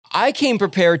I came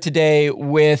prepared today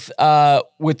with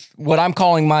what I'm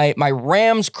calling my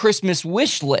Rams Christmas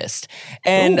wish list.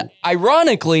 And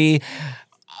ironically,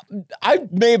 I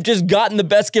may have just gotten the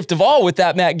best gift of all with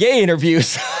that Matt Gay interview.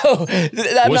 So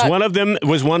one of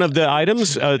the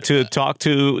items to talk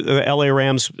to the LA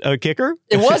Rams kicker?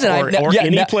 It wasn't.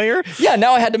 Any player? Yeah.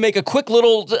 Now I had to make a quick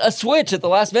little switch at the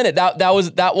last minute. That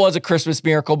was a Christmas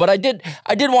miracle. But I did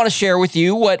want to share with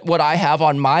you what I have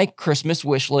on my Christmas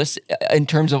wish list in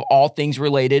terms of all things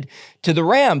related to the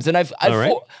Rams. And I've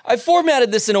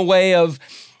formatted this in a way of,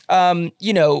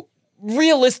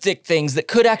 realistic things that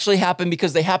could actually happen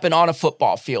because they happen on a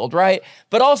football field, right?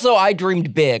 But also I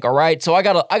dreamed big, all right? So I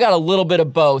got a little bit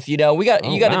of both, you got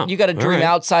to dream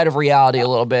outside of reality a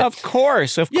little bit. Of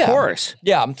course.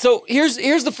 Yeah. So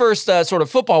here's the first sort of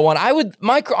football one.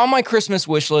 On my Christmas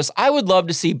wish list, I would love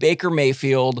to see Baker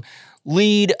Mayfield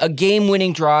lead a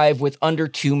game-winning drive with under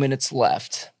 2 minutes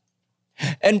left.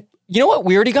 And you know what?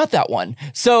 We already got that one.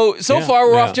 So far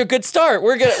we're off to a good start.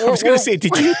 I was going to say,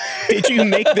 did you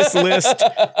make this list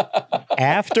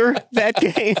after that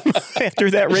game, after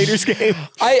that Raiders game?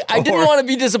 I didn't want to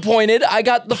be disappointed. I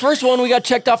got the first one we got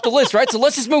checked off the list, right? So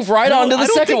let's just move right on to the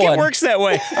second one. I don't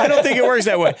think it works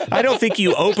that way. I don't think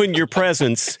you open your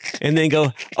presents and then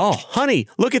go, "Oh, honey,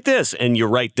 look at this," and you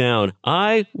write down,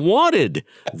 "I wanted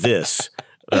this."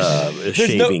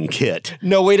 Shaving kit.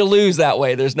 No way to lose that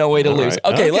way. There's no way to lose.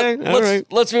 Right. Okay,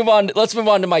 let's move on. Let's move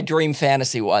on to my dream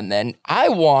fantasy one then. I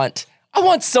want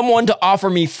someone to offer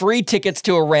me free tickets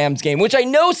to a Rams game, which I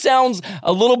know sounds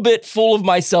a little bit full of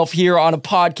myself here on a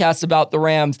podcast about the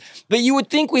Rams, but you would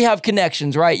think we have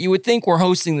connections, right? You would think we're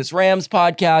hosting this Rams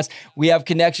podcast. We have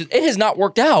connections. It has not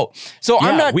worked out. So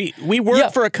I'm not. We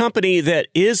work for a company that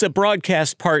is a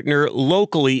broadcast partner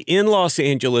locally in Los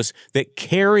Angeles that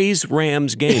carries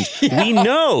Rams games. We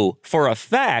know for a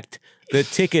fact that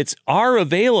tickets are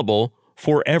available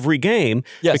for every game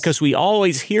because we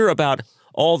always hear about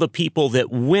all the people that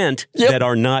went that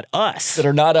are not us.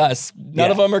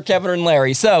 None of them are Kevin and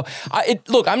Larry. So,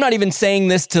 look, I'm not even saying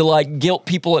this to like guilt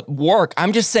people at work.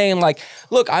 I'm just saying like,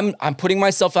 look, I'm putting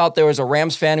myself out there as a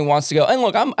Rams fan who wants to go. And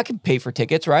look, I can pay for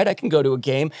tickets, right? I can go to a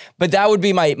game. But that would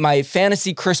be my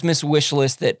fantasy Christmas wish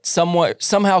list that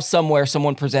somehow, somewhere,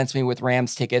 someone presents me with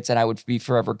Rams tickets, and I would be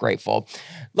forever grateful.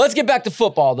 Let's get back to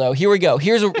football, though. Here we go.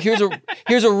 Here's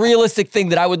a realistic thing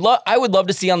that I would love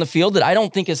to see on the field that I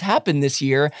don't think has happened this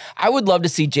year. I would love to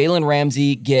see Jalen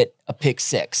Ramsey get a pick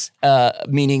six,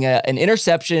 meaning an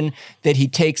interception that he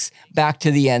takes back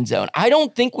to the end zone. I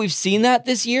don't think we've seen that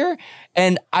this year,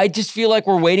 and I just feel like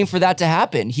we're waiting for that to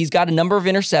happen. He's got a number of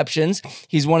interceptions.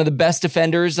 He's one of the best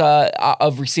defenders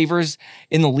of receivers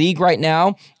in the league right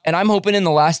now, and I'm hoping in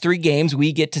the last 3 games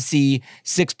we get to see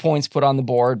 6 points put on the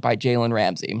board by Jalen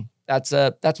Ramsey. That's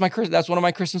one of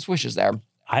my Christmas wishes there.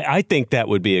 I think that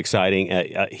would be exciting.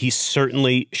 He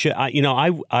certainly should.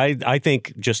 I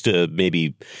think just to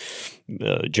maybe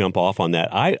jump off on that,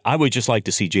 I would just like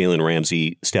to see Jalen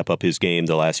Ramsey step up his game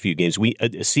the last few games. We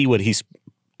see what he's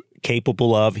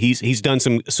capable of. He's done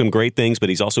some great things, but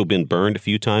he's also been burned a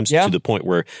few times to the point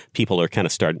where people are kind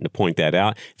of starting to point that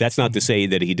out. That's not to say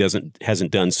that he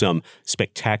hasn't done some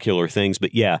spectacular things,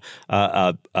 but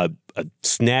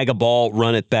snag a ball,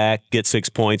 run it back, get 6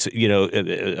 points,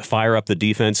 fire up the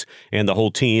defense and the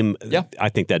whole team. Yeah. I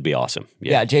think that'd be awesome.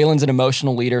 Yeah, Jalen's an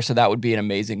emotional leader, so that would be an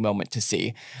amazing moment to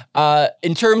see.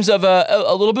 In terms of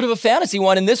a little bit of a fantasy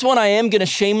one, and this one I am going to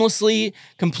shamelessly,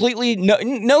 completely,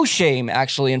 no shame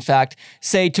actually, in fact,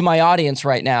 say to my audience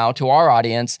right now, to our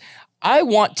audience, I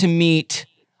want to meet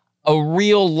a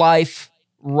real life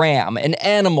ram, an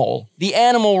animal, the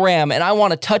animal ram, and I want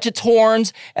to touch its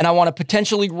horns, and I want to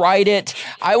potentially ride it.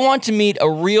 I want to meet a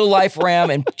real life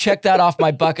ram and check that off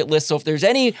my bucket list. So if there's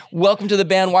any Welcome to the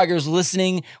Bandwaggers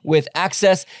listening with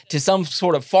access to some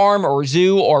sort of farm or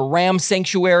zoo or ram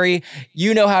sanctuary,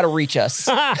 you know how to reach us.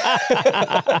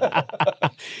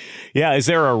 Yeah, is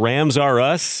there a Rams R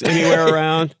Us anywhere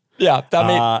around? Yeah,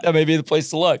 that may be the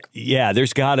place to look. Yeah,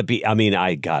 there's got to be. I mean,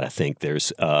 I got to think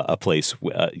there's a place,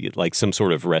 like some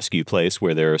sort of rescue place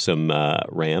where there are some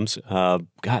rams.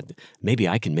 God, maybe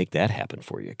I can make that happen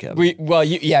for you, Kevin.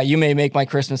 You may make my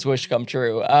Christmas wish come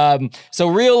true. So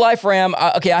real life ram.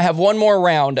 Okay, I have one more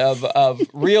round of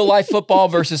real life football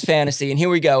versus fantasy, and here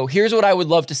we go. Here's what I would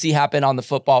love to see happen on the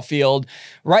football field.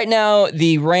 Right now,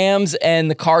 the Rams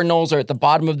and the Cardinals are at the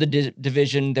bottom of the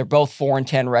division. They're both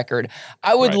 4-10 record.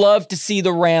 I would love to see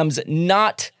the Rams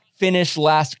not finish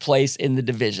last place in the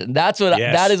division. That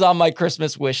is on my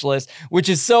Christmas wish list, which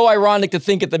is so ironic to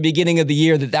think at the beginning of the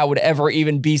year that would ever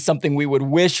even be something we would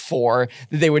wish for,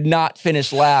 that they would not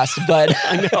finish last. But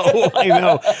I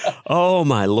know. Oh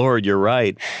my Lord, you're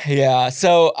right. Yeah.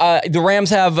 So the Rams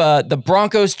have the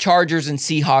Broncos, Chargers, and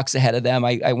Seahawks ahead of them.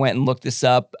 I went and looked this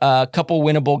up. A couple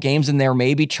winnable games in there,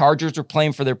 maybe. Chargers are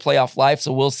playing for their playoff life,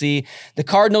 so we'll see. The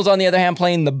Cardinals, on the other hand,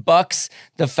 playing the Bucks,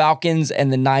 the Falcons,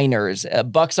 and the Niners.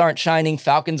 Bucks aren't shining.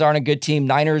 Falcons aren't a good team.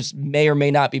 Niners may or may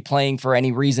not be playing for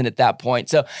any reason at that point.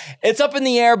 So it's up in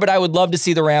the air, but I would love to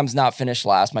see the Rams not finish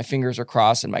last. My fingers are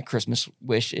crossed, and my Christmas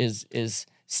wish is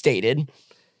stated.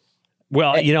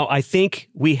 Well, I think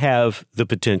we have the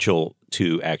potential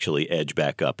to actually edge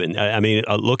back up. And I mean,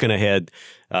 looking ahead,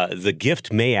 the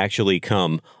gift may actually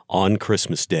come on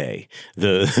Christmas Day.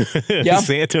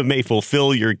 Santa may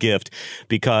fulfill your gift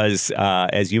because,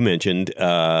 as you mentioned,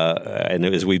 and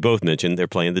as we both mentioned, they're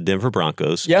playing the Denver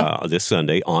Broncos this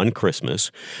Sunday on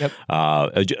Christmas. Yep.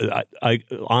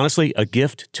 Honestly, a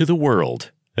gift to the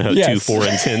world. Two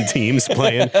 4-10 teams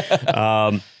playing.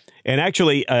 And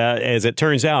actually, as it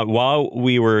turns out, while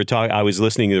we were talking, I was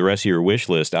listening to the rest of your wish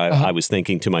list. I was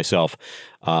thinking to myself,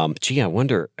 I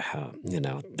wonder,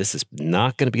 this is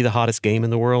not going to be the hottest game in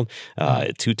the world.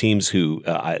 Two teams who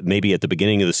maybe at the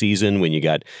beginning of the season when you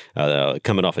got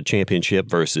coming off a championship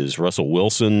versus Russell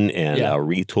Wilson and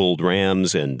retooled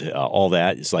Rams and all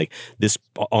that. It's like this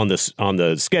on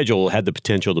the schedule had the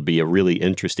potential to be a really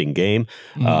interesting game.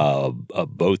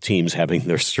 Both teams having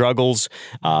their struggles.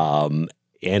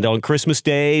 And on Christmas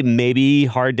Day, maybe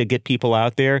hard to get people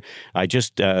out there. I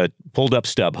just pulled up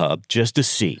StubHub just to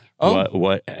see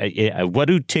what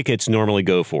do tickets normally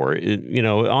go for?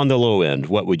 On the low end,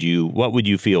 what would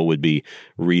you feel would be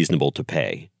reasonable to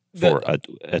pay for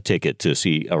a ticket to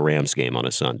see a Rams game on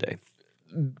a Sunday?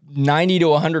 $90 to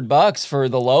 $100 for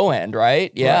the low end,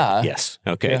 right? Yeah. Right. Yes.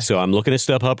 Okay. Yeah. So I'm looking at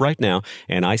StubHub right now,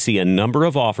 and I see a number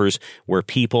of offers where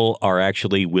people are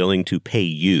actually willing to pay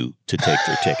you to take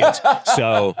their tickets.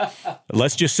 So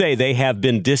let's just say they have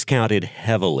been discounted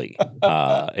heavily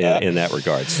in that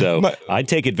regard. So I'd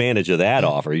take advantage of that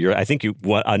offer. I think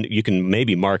you can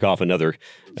maybe mark off another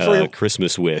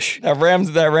Christmas wish. That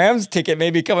Rams ticket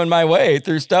may be coming my way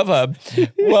through StubHub.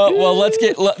 Well,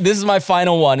 this is my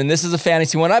final one, and this is a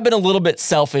fantasy one. I've been a little bit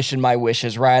selfish in my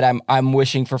wishes, right? I'm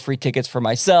wishing for free tickets for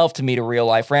myself to meet a real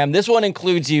life Ram. This one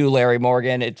includes you, Larry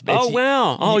Morgan.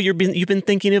 Wow! You've been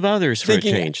thinking of others for a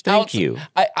change. Thank you.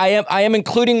 I am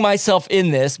including myself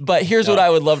in this, but here's what I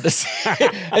would love to see.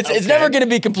 It's never going to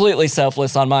be completely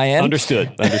selfless on my end.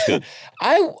 Understood.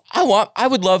 I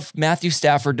would love Matthew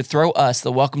Stafford to throw us,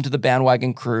 the Welcome to the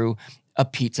Bandwagon crew, a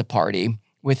pizza party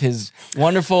with his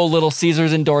wonderful Little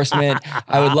Caesars endorsement.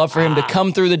 I would love for him to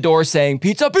come through the door saying,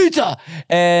 "Pizza, pizza!"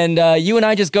 And you and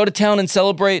I just go to town and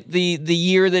celebrate the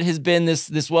year that has been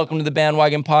this Welcome to the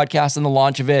Bandwagon podcast and the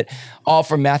launch of it, all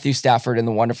from Matthew Stafford and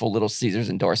the wonderful Little Caesars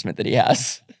endorsement that he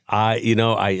has.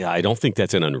 I don't think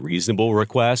that's an unreasonable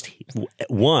request.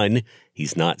 One,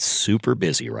 he's not super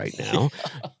busy right now.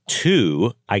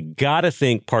 Two, I gotta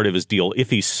think part of his deal, if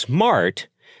he's smart,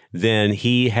 then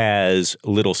he has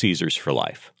Little Caesars for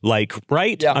life. Like,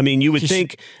 right? Yeah. I mean, you would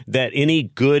think that any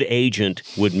good agent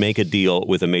would make a deal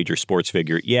with a major sports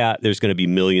figure. Yeah, there's going to be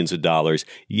millions of dollars.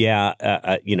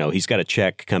 Yeah, he's got a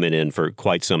check coming in for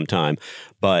quite some time.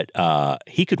 But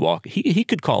he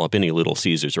could call up any Little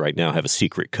Caesars right now, have a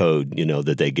secret code,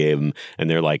 that they gave him, and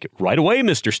they're like, right away,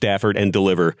 Mr. Stafford, and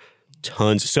deliver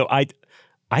tons. So I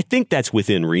think that's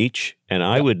within reach, and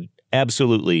I would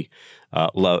absolutely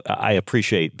I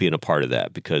appreciate being a part of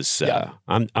that because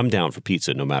I'm down for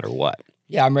pizza no matter what.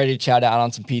 Yeah, I'm ready to chow down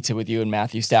on some pizza with you and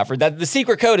Matthew Stafford. The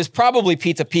secret code is probably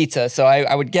pizza. So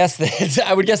I would guess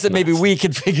that maybe we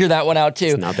could figure that one out too.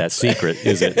 It's not that secret,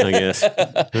 is it? I guess.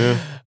 Yeah.